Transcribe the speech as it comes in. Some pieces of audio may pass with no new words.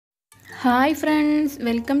Hi friends,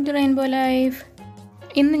 welcome to rainbow life.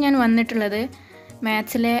 ഇന്ന് ഞാൻ വന്നിട്ടുള്ളത്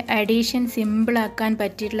മാത്സിലെ അഡീഷൻ സിമ്പിളാക്കാൻ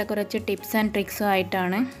പറ്റിയിട്ടുള്ള കുറച്ച് ടിപ്സ് ആൻഡ് ട്രിക്സും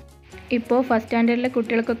ആയിട്ടാണ്. ഇപ്പോൾ ഫസ്റ്റ് സ്റ്റാൻഡേർഡിലെ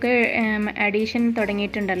കുട്ടികൾക്കൊക്കെ അഡീഷൻ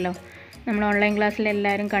തുടങ്ങിയിട്ടുണ്ടല്ലോ. നമ്മൾ ഓൺലൈൻ ക്ലാസ്സിൽ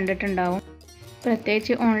എല്ലാവരും കണ്ടിട്ടുണ്ടാവും.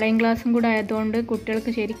 പ്രത്യേകിച്ച് ഓൺലൈൻ ക്ലാസ്സും കൂടെ ആയതുകൊണ്ട്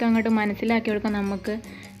കുട്ടികൾക്ക് ശരിക്കും അങ്ങോട്ട് മനസ്സിലാക്കി കൊടുക്കാൻ നമുക്ക്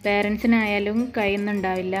പേരൻസിനായാലും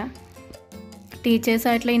കഴിയുന്നുണ്ടാവില്ല.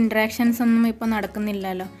 ടീച്ചേഴ്സായിട്ടുള്ള ഇൻട്രാക്ഷൻസ് ഒന്നും ഇപ്പോൾ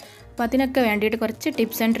നടക്കുന്നില്ലല്ലോ. അപ്പോൾ അതിനൊക്കെ വേണ്ടിയിട്ട് കുറച്ച്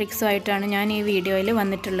ടിപ്സ് ആൻഡ് ട്രിക്സും ആയിട്ടാണ് ഞാൻ ഈ വീഡിയോയിൽ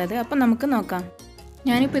വന്നിട്ടുള്ളത്. അപ്പോൾ നമുക്ക് നോക്കാം.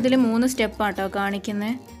 ഞാനിപ്പോൾ ഇതിൽ 3 സ്റ്റെപ്പാട്ടോ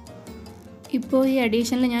കാണിക്കുന്നത്. ഇപ്പോൾ ഈ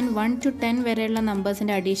അഡീഷനിൽ ഞാൻ 1 to 10 വരെയുള്ള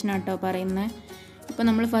നമ്പേഴ്സിൻ്റെ അഡീഷനാട്ടോ പറയുന്നത്. ഇപ്പോൾ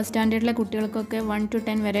നമ്മൾ ഫസ്റ്റ് സ്റ്റാൻഡേർഡിലെ കുട്ടികൾക്കൊക്കെ 1 to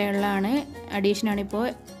 10 വരെയുള്ളതാണ് അഡീഷനാണിപ്പോൾ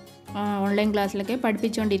ഓൺലൈൻ ക്ലാസ്സിലൊക്കെ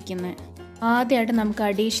പഠിപ്പിച്ചുകൊണ്ടിരിക്കുന്നത്. ആദ്യമായിട്ട് നമുക്ക്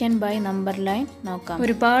അഡീഷൻ ബൈ നമ്പർ ലൈൻ നോക്കാം.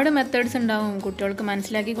 ഒരുപാട് മെത്തേഡ്സ് ഉണ്ടാവും കുട്ടികൾക്ക്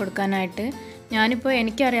മനസ്സിലാക്കി കൊടുക്കാനായിട്ട്. ഞാനിപ്പോൾ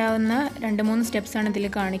എനിക്കറിയാവുന്ന 2-3 സ്റ്റെപ്സാണ് ഇതിൽ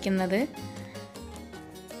കാണിക്കുന്നത്.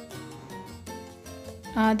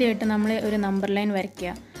 ആദ്യമായിട്ട് നമ്മൾ ഒരു നമ്പർ ലൈൻ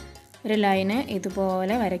വരയ്ക്കുക. ഒരു ലൈന്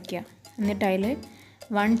ഇതുപോലെ വരയ്ക്കുക. എന്നിട്ട് അതിൽ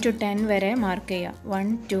 1 to 10 വരെ മാർക്ക് ചെയ്യുക. 1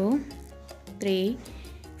 2 3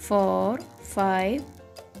 4 5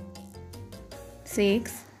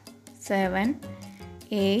 6 7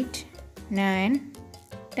 8 9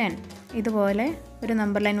 10 ഇതുപോലെ ഒരു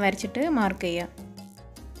നമ്പർ ലൈൻ വരച്ചിട്ട് മാർക്ക് ചെയ്യുക.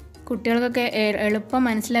 കുട്ടികൾക്കൊക്കെ എളുപ്പം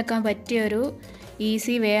മനസ്സിലാക്കാൻ പറ്റിയൊരു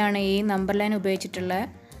ഈസി വേ ആണ് ഈ നമ്പർ ലൈൻ ഉപയോഗിച്ചിട്ടുള്ള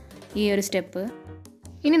ഈ ഒരു സ്റ്റെപ്പ്.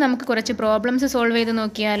 ഇനി നമുക്ക് കുറച്ച് പ്രോബ്ലംസ് സോൾവ് ചെയ്ത്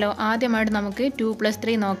നോക്കിയാലോ. ആദ്യമായിട്ട് നമുക്ക്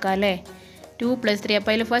 2+3 നോക്കാം അല്ലേ. 2+3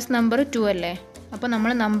 അപ്പോൾ അതിൽ ഫസ്റ്റ് നമ്പർ 2 അല്ലേ. അപ്പോൾ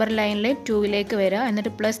നമ്മൾ നമ്പർ ലൈനിൽ 2ലേക്ക് വരിക.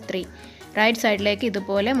 എന്നിട്ട് +3 റൈറ്റ് സൈഡിലേക്ക്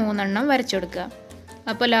ഇതുപോലെ 3 എണ്ണം വരച്ചു കൊടുക്കുക.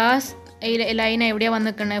 അപ്പോൾ ലാസ്റ്റ് ലൈൻ എവിടെയാണ് വന്ന്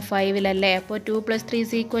നിൽക്കുന്നത്? 5-ലല്ലേ. അപ്പോൾ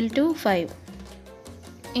 2+3 = 5.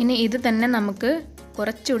 ഇനി ഇത് തന്നെ നമുക്ക്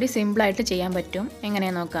കുറച്ചുകൂടി സിമ്പിളായിട്ട് ചെയ്യാൻ പറ്റും. എങ്ങനെ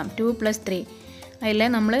നോക്കാം. 2+3 അതിൽ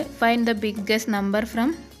നമ്മൾ find the biggest number from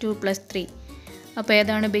 2+3. അപ്പോൾ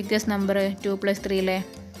ഏതാണ് ബിഗ്ഗസ്റ്റ് നമ്പർ 2+3യിലെ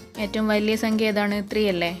ഏറ്റവും വലിയ സംഖ്യ ഏതാണ്? 3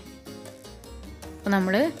 അല്ലേ. അപ്പോൾ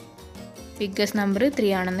നമ്മൾ ബിഗ്ഗസ്റ്റ് നമ്പർ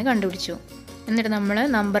 3 ആണെന്ന് കണ്ടുപിടിച്ചു. എന്നിട്ട് നമ്മൾ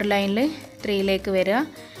നമ്പർ ലൈനിൽ 3ലേക്ക് വരിക.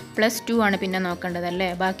 +2 ആണ് പിന്നെ നോക്കേണ്ടതല്ലേ.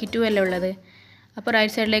 ബാക്കി 2 അല്ലേ ഉള്ളത്. അപ്പോൾ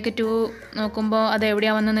റൈറ്റ് സൈഡിലേക്ക് 2 നോക്കുമ്പോൾ അത്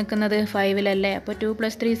എവിടെയാണ് വന്ന് നിൽക്കുന്നത്? 5-ലല്ലേ. അപ്പോൾ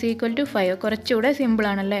 2+3 = 5. കുറച്ചുകൂടെ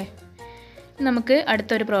സിമ്പിളാണല്ലേ. നമുക്ക്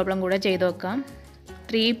അടുത്തൊരു പ്രോബ്ലം കൂടെ ചെയ്ത് നോക്കാം.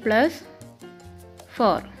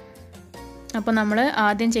 3+4. അപ്പോൾ നമ്മൾ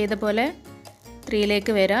ആദ്യം ചെയ്ത പോലെ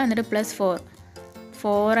 3ലേക്ക് വരിക. എന്നിട്ട്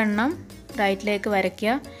 +4 എണ്ണം റൈറ്റിലേക്ക്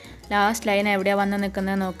വരയ്ക്കുക. ലാസ്റ്റ് ലൈൻ എവിടെയാണ് വന്ന്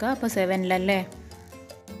നിൽക്കുന്നത് നോക്കുക. അപ്പോൾ 7-ലല്ലേ.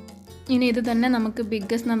 ഇനി ഇത് തന്നെ നമുക്ക്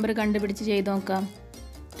ബിഗ്ഗസ്റ്റ് നമ്പർ കണ്ടുപിടിച്ച് ചെയ്ത് നോക്കാം.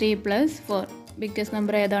 3+4 ബിഗ്ഗസ്റ്റ്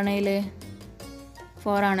നമ്പർ ഏതാണ്? ഇതിൽ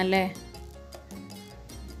 4 ആണല്ലേ.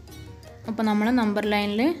 അപ്പോൾ നമ്മൾ നമ്പർ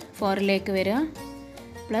ലൈനിൽ 4ലേക്ക് വരിക.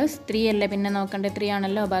 +3 അല്ലേ പിന്നെ നോക്കണ്ടേ. 3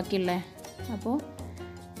 ആണല്ലോ ബാക്കിയുള്ളത്. അപ്പോൾ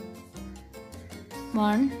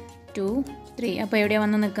 1 2 3 അപ്പോൾ എവിടെയാണ്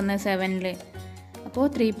വന്ന് നിൽക്കുന്നത്? 7-ൽ. അപ്പോൾ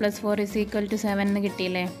 3+4 = 7 എന്ന്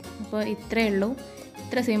കിട്ടിയില്ലേ. അപ്പോൾ ഇത്രയേ ഉള്ളൂ.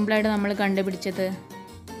 ഇത്ര സിമ്പിളായിട്ട് നമ്മൾ കണ്ടുപിടിച്ചത്.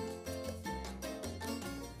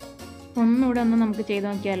 ഒന്നുകൂടെ നമുക്ക് ചെയ്ത്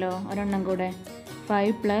നോക്കിയാലോ. ഒരെണ്ണം കൂടെ.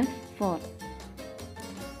 5+4.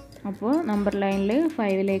 അപ്പോൾ നമ്പർ ലൈനിൽ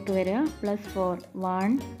 5ലേക്ക് വരിക. +4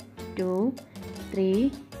 1 2 3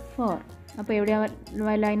 4 അപ്പോൾ എവിടെയാണ്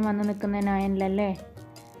ലൈൻ വന്ന് നിൽക്കുന്നത്? 9-ലല്ലേ.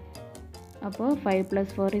 അപ്പോൾ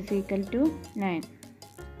 5+4 = 9.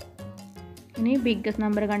 ഇനി ബിഗ്ഗസ്റ്റ്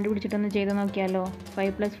നമ്പർ കണ്ടുപിടിച്ചിട്ടൊന്ന് ചെയ്ത് നോക്കിയാലോ.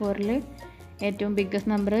 5+4ൽ ഏറ്റവും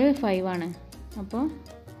ബിഗ്ഗസ്റ്റ് നമ്പർ 5 ആണ്. അപ്പോൾ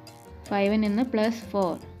 5ൽ നിന്ന്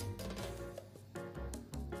 +4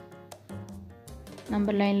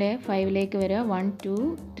 നമ്പർ ലൈനിൽ 5ലേക്ക് വരിക. 1 2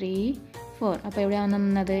 3 4 അപ്പോൾ എവിടെയാണ്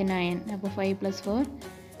നിന്നത്? 9. അപ്പോൾ 5+4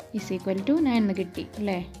 = 9 എന്ന് കിട്ടി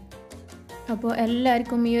അല്ലേ. അപ്പോൾ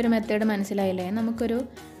എല്ലാവർക്കും ഈ ഒരു മെത്തേഡ് മനസ്സിലായില്ലേ. നമുക്കൊരു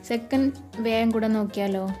സെക്കൻഡ് വേയും കൂടെ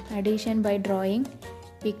നോക്കിയാലോ. Addition by drawing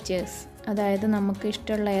pictures. അതായത് നമുക്ക്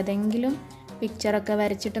ഇഷ്ടമുള്ള ഏതെങ്കിലും പിക്ചറൊക്കെ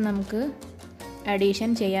വരച്ചിട്ട് നമുക്ക് അഡീഷൻ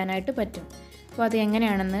ചെയ്യാനായിട്ട് പറ്റും. അപ്പോൾ അത്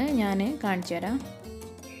എങ്ങനെയാണെന്ന് ഞാൻ കാണിച്ചു തരാം.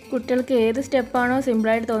 കുട്ടികൾക്ക് ഏത് സ്റ്റെപ്പാണോ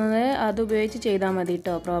സിമ്പിളായിട്ട് തോന്നുന്നത് അത് ഉപയോഗിച്ച് ചെയ്താൽ മതി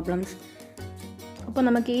കേട്ടോ പ്രോബ്ലംസ്. അപ്പോൾ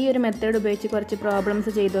നമുക്ക് ഈ ഒരു മെത്തേഡ് ഉപയോഗിച്ച് കുറച്ച് പ്രോബ്ലംസ്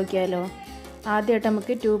ചെയ്ത് നോക്കിയാലോ. ആദ്യമായിട്ട്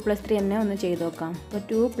നമുക്ക് 2+3 തന്നെ ഒന്ന് ചെയ്ത് നോക്കാം. അപ്പോൾ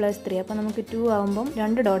 2+3 അപ്പോൾ നമുക്ക് 2 ആകുമ്പം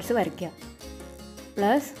 2 ഡോട്ട്സ് വരയ്ക്കാം.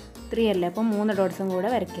 +3 അല്ലേ. അപ്പോൾ 3 ഡോട്ട്സും കൂടെ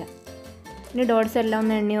വരയ്ക്കാം. ഇനി ഡോട്ട്സ് എല്ലാം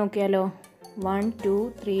ഒന്ന് എണ്ണി നോക്കിയാലോ. 1 2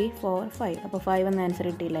 3 4 5 അപ്പോൾ 5 എന്ന ആൻസർ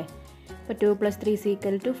കിട്ടിയില്ലേ. അപ്പോൾ 2+3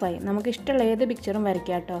 = 5. നമുക്ക് ഇഷ്ടമുള്ള ഏത് പിക്ചറും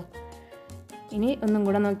വരയ്ക്കാം കേട്ടോ. ഇനി ഒന്നും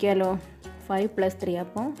കൂടെ നോക്കിയാലോ. 5+3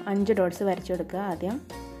 അപ്പോൾ 5 ഡോട്ട്സ് വരച്ചു കൊടുക്കുക ആദ്യം.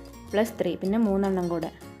 +3 പിന്നെ 3 എണ്ണം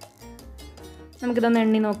കൂടെ. നമുക്കിതൊന്ന്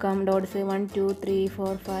എണ്ണി നോക്കാം. ഡോട്ട്സ് 1 2 3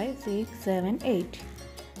 4 5 6 7 8.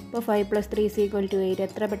 അപ്പോൾ 5+3 = 8.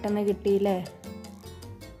 എത്ര പെട്ടെന്ന് കിട്ടിയില്ലേ.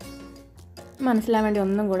 മനസ്സിലാൻ വേണ്ടി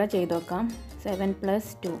ഒന്നും കൂടെ ചെയ്ത് നോക്കാം. 7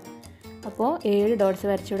 + 2. അപ്പോൾ 7 ഡോട്ട്സ്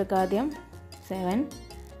വരച്ചു കൊടുക്കുക ആദ്യം. 7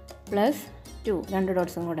 + 2 2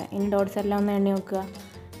 ഡോട്ട്സും കൂടെ. ഇനി ഡോട്ട്സ് എല്ലാം ഒന്ന് എണ്ണി നോക്കുക.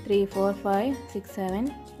 3 4 5 6 7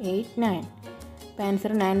 8 9. അപ്പോൾ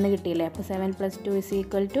ആൻസർ 9 എന്ന് കിട്ടിയില്ലേ. അപ്പോൾ 7 + 2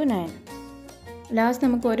 = 9. ലാസ്റ്റ്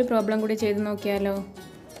നമുക്ക് ഒരു പ്രോബ്ലം കൂടി ചെയ്ത് നോക്കിയാലോ.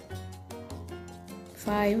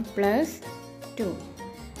 5 + 2.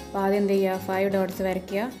 അപ്പോൾ ആദ്യം എന്ത് ചെയ്യുക, 5 ഡോട്ട്സ്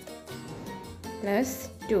വരയ്ക്കുക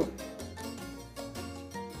 +2.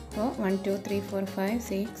 അപ്പോൾ 1 2 3 4 5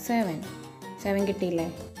 6 7 കിട്ടിയില്ലേ.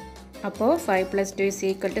 അപ്പോൾ 5 + 2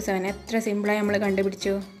 = 7. എത്ര സിമ്പിളായി നമ്മൾ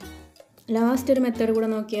കണ്ടുപിടിച്ചു. ലാസ്റ്റ് ഒരു മെത്തേഡ് കൂടെ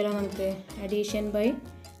നോക്കിയാലോ നമുക്ക്. Addition by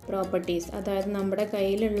properties. അതായത് നമ്മുടെ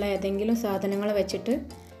കയ്യിലുള്ള ഏതെങ്കിലും സാധനങ്ങൾ വെച്ചിട്ട്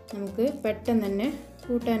നമുക്ക് പെട്ടെന്ന് തന്നെ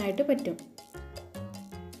കൂട്ടാനായിട്ട് പറ്റും.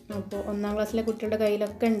 അപ്പോൾ 1ാം ക്ലാസ്സിലെ കുട്ടികളുടെ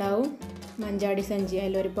കയ്യിലൊക്കെ ഉണ്ടാവും മഞ്ചാടി സഞ്ചി.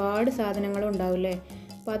 അതിൽ ഒരുപാട് സാധനങ്ങളും ഉണ്ടാവില്ലേ.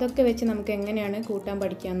 അപ്പോൾ അതൊക്കെ വെച്ച് നമുക്ക് എങ്ങനെയാണ് കൂട്ടാൻ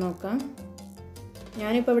പഠിക്കാൻ നോക്കാം.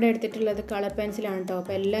 ഞാനിപ്പോൾ ഇവിടെ എടുത്തിട്ടുള്ളത് കളർ പെൻസിലാണ് കേട്ടോ.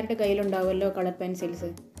 അപ്പോൾ എല്ലാവരുടെ കയ്യിലുണ്ടാവുമല്ലോ കളർ പെൻസിൽസ്.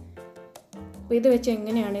 അപ്പോൾ ഇത് വെച്ച്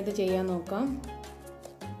എങ്ങനെയാണ് ഇത് ചെയ്യാൻ നോക്കാം.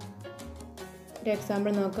 ഒരു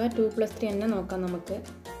എക്സാമ്പിൾ നോക്കാം. 2 + 3 തന്നെ നോക്കാം നമുക്ക്.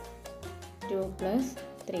 2 +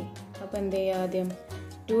 3. അപ്പോൾ എന്ത് ചെയ്യുക, ആദ്യം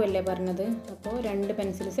 2 അല്ലേ പറഞ്ഞത്. അപ്പോൾ 2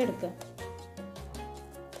 പെൻസിൽസ് എടുക്കുക.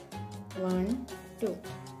 1 2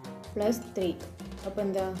 + 3. അപ്പോൾ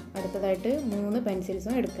എന്താ, അടുത്തതായിട്ട് 3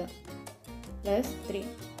 പെൻസിൽസും എടുക്കുക +3.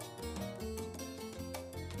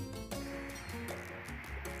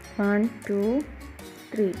 1 2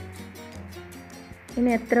 3. ഇനി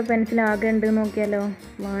എത്ര പെൻസിൽ ആകെ ഉണ്ട് നോക്കിയാലോ.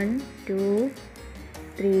 1 2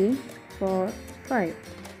 3 4 5.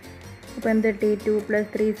 അപ്പോൾ എന്ത് കിട്ടി, 2 +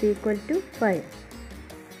 3 = 5.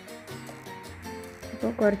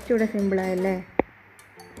 അപ്പോൾ കുറച്ചുകൂടെ സിമ്പിളായല്ലേ.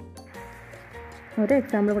 ഒരു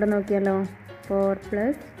എക്സാമ്പിൾ കൂടെ നോക്കിയാലോ. 4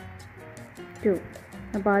 + 2.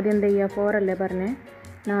 അപ്പോൾ ആദ്യം എന്ത് ചെയ്യുക, 4 അല്ലേ പറഞ്ഞേ.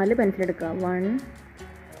 4 പെൻസിൽ എടുക്കുക. 1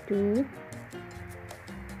 2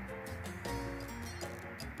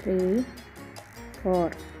 3 4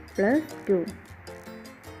 + 2.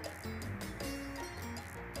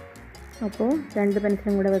 അപ്പോൾ 2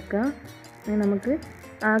 പെൻസിലും കൂടെ വെക്കുക. ഇനി നമുക്ക്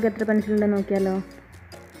ആകെ എത്ര പെൻസിലുണ്ടെന്ന് നോക്കിയാലോ.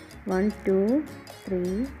 1 2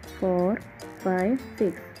 3 4 5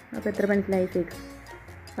 6. അപ്പോൾ എത്ര പെൻസിലായി, 6.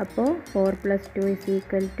 അപ്പോൾ 4 + 2 =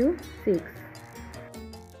 6.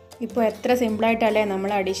 ഇപ്പോൾ എത്ര സിമ്പിളായിട്ടല്ലേ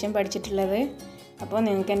നമ്മൾ അഡീഷൻ പഠിച്ചിട്ടുള്ളത്. അപ്പോൾ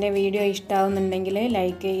നിങ്ങൾക്ക് എൻ്റെ വീഡിയോ ഇഷ്ടമാവുന്നുണ്ടെങ്കിൽ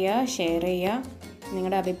ലൈക്ക് ചെയ്യുക, ഷെയർ ചെയ്യുക.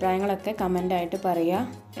 നിങ്ങളുടെ അഭിപ്രായങ്ങളൊക്കെ കമൻ്റായിട്ട് പറയുക.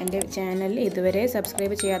 എൻ്റെ ചാനൽ ഇതുവരെ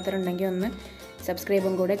സബ്സ്ക്രൈബ് ചെയ്യാത്തവരുണ്ടെങ്കിൽ ഒന്ന്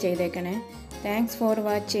സബ്സ്ക്രൈബും കൂടെ ചെയ്തേക്കണേ. Thanks for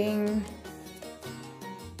watching.